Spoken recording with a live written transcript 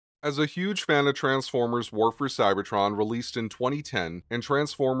As a huge fan of Transformers War for Cybertron released in 2010 and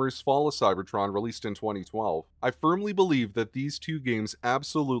Transformers Fall of Cybertron released in 2012, I firmly believe that these two games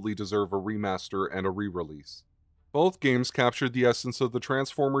absolutely deserve a remaster and a re-release. Both games captured the essence of the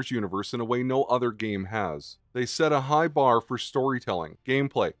Transformers universe in a way no other game has. They set a high bar for storytelling,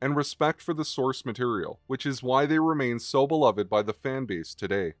 gameplay, and respect for the source material, which is why they remain so beloved by the fanbase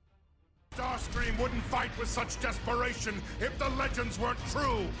today. Starscream wouldn't fight with such desperation if the legends weren't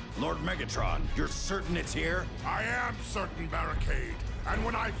true! Lord Megatron, you're certain it's here? I am certain, Barricade. And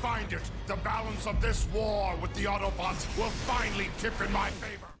when I find it, the balance of this war with the Autobots will finally tip in my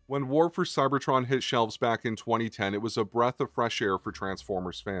favor. When War for Cybertron hit shelves back in 2010, it was a breath of fresh air for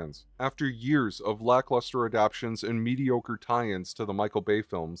Transformers fans. After years of lackluster adaptations and mediocre tie-ins to the Michael Bay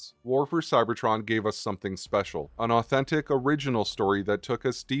films, War for Cybertron gave us something special, an authentic, original story that took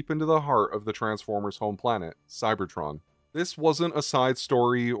us deep into the heart of the Transformers' home planet, Cybertron. This wasn't a side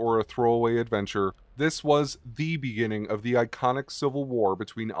story or a throwaway adventure. This was the beginning of the iconic civil war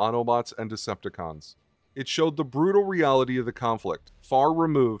between Autobots and Decepticons. It showed the brutal reality of the conflict, far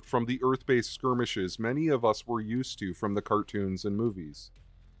removed from the Earth-based skirmishes many of us were used to from the cartoons and movies.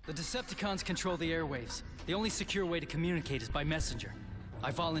 The Decepticons control the airwaves. The only secure way to communicate is by messenger.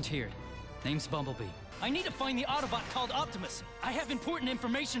 I volunteered. Name's Bumblebee. I need to find the Autobot called Optimus. I have important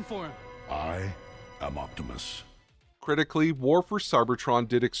information for him. I am Optimus. Critically, War for Cybertron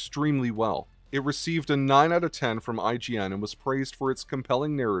did extremely well. It received a 9 out of 10 from IGN and was praised for its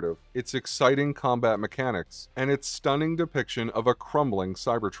compelling narrative, its exciting combat mechanics, and its stunning depiction of a crumbling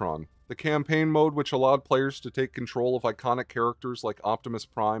Cybertron. The campaign mode, which allowed players to take control of iconic characters like Optimus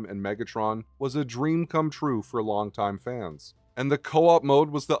Prime and Megatron, was a dream come true for longtime fans. And the co-op mode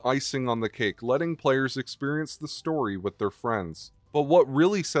was the icing on the cake, letting players experience the story with their friends. But what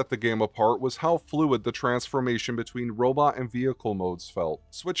really set the game apart was how fluid the transformation between robot and vehicle modes felt.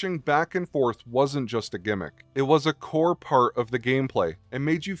 Switching back and forth wasn't just a gimmick. It was a core part of the gameplay and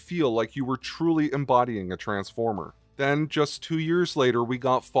made you feel like you were truly embodying a Transformer. Then, just 2 years later, we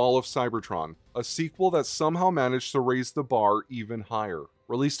got Fall of Cybertron, a sequel that somehow managed to raise the bar even higher.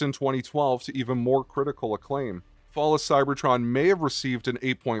 Released in 2012 to even more critical acclaim, Fall of Cybertron may have received an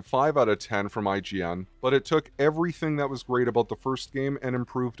 8.5 out of 10 from IGN, but it took everything that was great about the first game and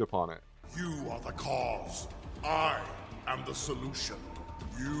improved upon it. You are the cause. I am the solution.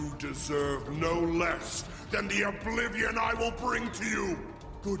 You deserve no less than the oblivion I will bring to you.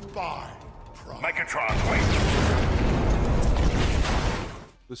 Goodbye, Prime. Megatron, wait!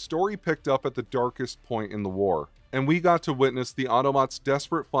 The story picked up at the darkest point in the war, and we got to witness the Autobots'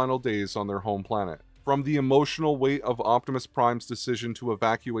 desperate final days on their home planet. From the emotional weight of Optimus Prime's decision to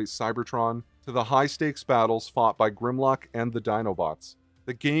evacuate Cybertron, to the high-stakes battles fought by Grimlock and the Dinobots,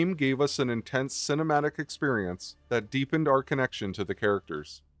 the game gave us an intense cinematic experience that deepened our connection to the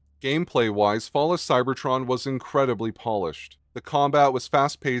characters. Gameplay-wise, Fall of Cybertron was incredibly polished. The combat was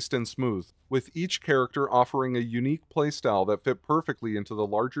fast-paced and smooth, with each character offering a unique playstyle that fit perfectly into the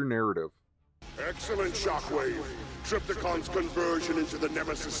larger narrative. Excellent, Shockwave. Triptychon's conversion into the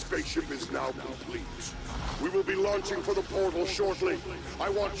Nemesis spaceship is now complete. We will be launching for the portal shortly. I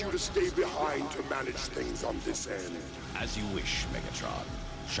want you to stay behind to manage things on this end. As you wish, Megatron.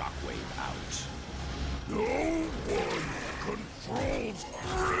 Shockwave out. No one controls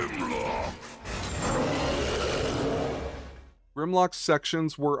Grimlock! Grimlock's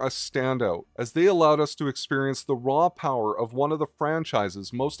sections were a standout, as they allowed us to experience the raw power of one of the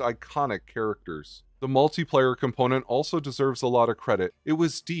franchise's most iconic characters. The multiplayer component also deserves a lot of credit. It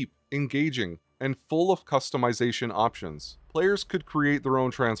was deep, engaging, and full of customization options. Players could create their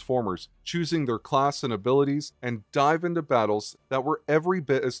own Transformers, choosing their class and abilities, and dive into battles that were every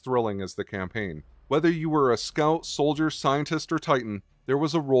bit as thrilling as the campaign. Whether you were a scout, soldier, scientist, or titan, there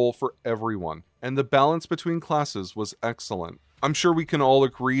was a role for everyone, and the balance between classes was excellent. I'm sure we can all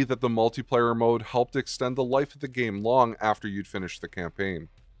agree that the multiplayer mode helped extend the life of the game long after you'd finished the campaign.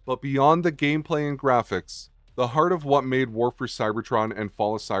 But beyond the gameplay and graphics, the heart of what made War for Cybertron and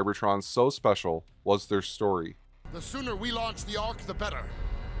Fall of Cybertron so special was their story. The sooner we launch the Ark, the better.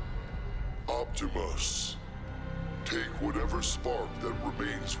 Optimus, take whatever spark that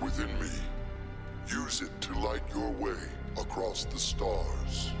remains within me. Use it to light your way across the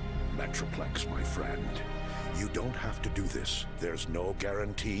stars. Metroplex, my friend. You don't have to do this. There's no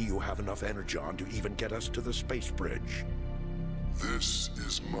guarantee you have enough energon to even get us to the space bridge. This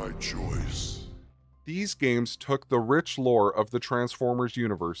is my choice. These games took the rich lore of the Transformers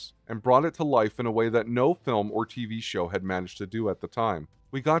universe and brought it to life in a way that no film or TV show had managed to do at the time.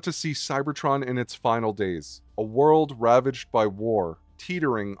 We got to see Cybertron in its final days, a world ravaged by war,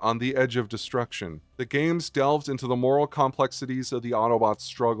 teetering on the edge of destruction. The games delved into the moral complexities of the Autobots'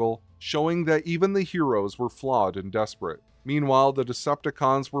 struggle, showing that even the heroes were flawed and desperate. Meanwhile, the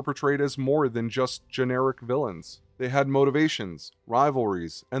Decepticons were portrayed as more than just generic villains. They had motivations,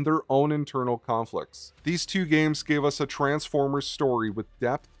 rivalries, and their own internal conflicts. These two games gave us a Transformers story with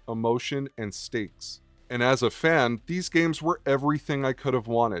depth, emotion, and stakes. And as a fan, these games were everything I could have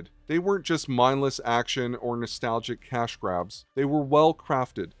wanted. They weren't just mindless action or nostalgic cash grabs. They were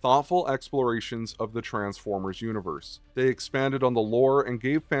well-crafted, thoughtful explorations of the Transformers universe. They expanded on the lore and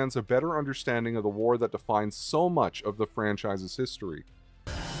gave fans a better understanding of the war that defines so much of the franchise's history.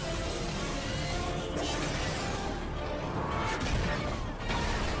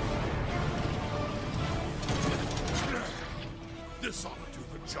 This ought to do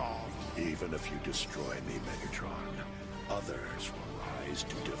the job. Even if you destroy me, Megatron, others will rise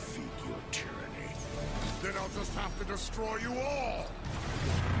to defeat your tyranny. Then I'll just have to destroy you all!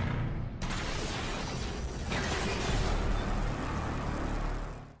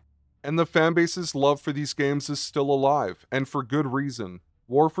 And the fanbase's love for these games is still alive, and for good reason.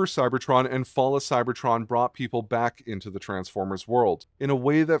 War for Cybertron and Fall of Cybertron brought people back into the Transformers world in a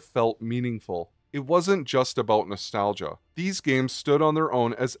way that felt meaningful. It wasn't just about nostalgia. These games stood on their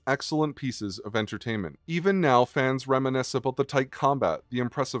own as excellent pieces of entertainment. Even now, fans reminisce about the tight combat, the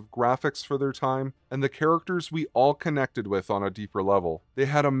impressive graphics for their time, and the characters we all connected with on a deeper level. They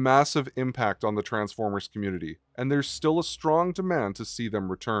had a massive impact on the Transformers community, and there's still a strong demand to see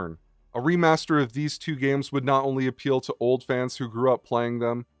them return. A remaster of these two games would not only appeal to old fans who grew up playing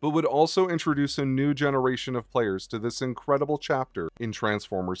them, but would also introduce a new generation of players to this incredible chapter in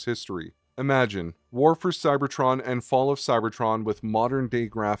Transformers history. Imagine War for Cybertron and Fall of Cybertron with modern-day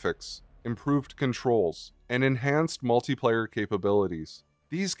graphics, improved controls, and enhanced multiplayer capabilities.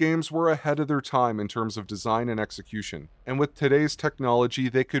 These games were ahead of their time in terms of design and execution, and with today's technology,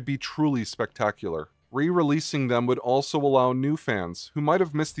 they could be truly spectacular. Re-releasing them would also allow new fans, who might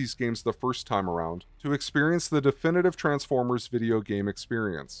have missed these games the first time around, to experience the definitive Transformers video game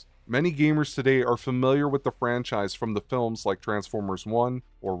experience. Many gamers today are familiar with the franchise from the films like Transformers 1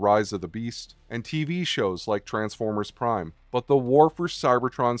 or Rise of the Beast, and TV shows like Transformers Prime, but the War for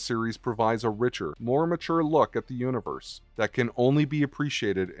Cybertron series provides a richer, more mature look at the universe that can only be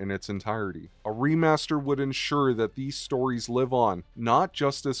appreciated in its entirety. A remaster would ensure that these stories live on, not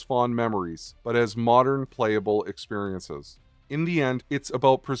just as fond memories, but as modern playable experiences. In the end, it's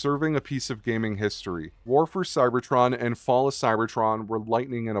about preserving a piece of gaming history. War for Cybertron and Fall of Cybertron were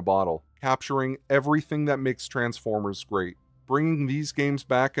lightning in a bottle, capturing everything that makes Transformers great. Bringing these games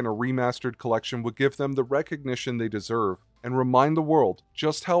back in a remastered collection would give them the recognition they deserve, and remind the world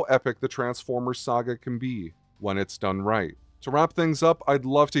just how epic the Transformers saga can be when it's done right. To wrap things up, I'd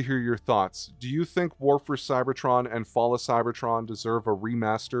love to hear your thoughts. Do you think War for Cybertron and Fall of Cybertron deserve a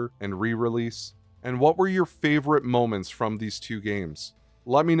remaster and re-release? And what were your favorite moments from these two games?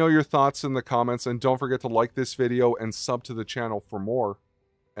 Let me know your thoughts in the comments, and don't forget to like this video and sub to the channel for more.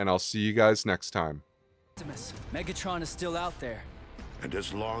 And I'll see you guys next time. Optimus, Megatron is still out there. And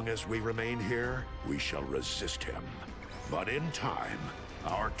as long as we remain here, we shall resist him. But in time,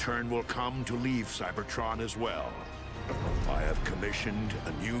 our turn will come to leave Cybertron as well. I have commissioned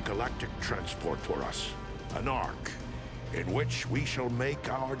a new galactic transport for us, an Ark, in which we shall make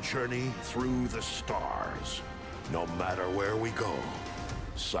our journey through the stars. No matter where we go,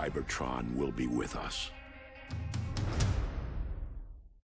 Cybertron will be with us.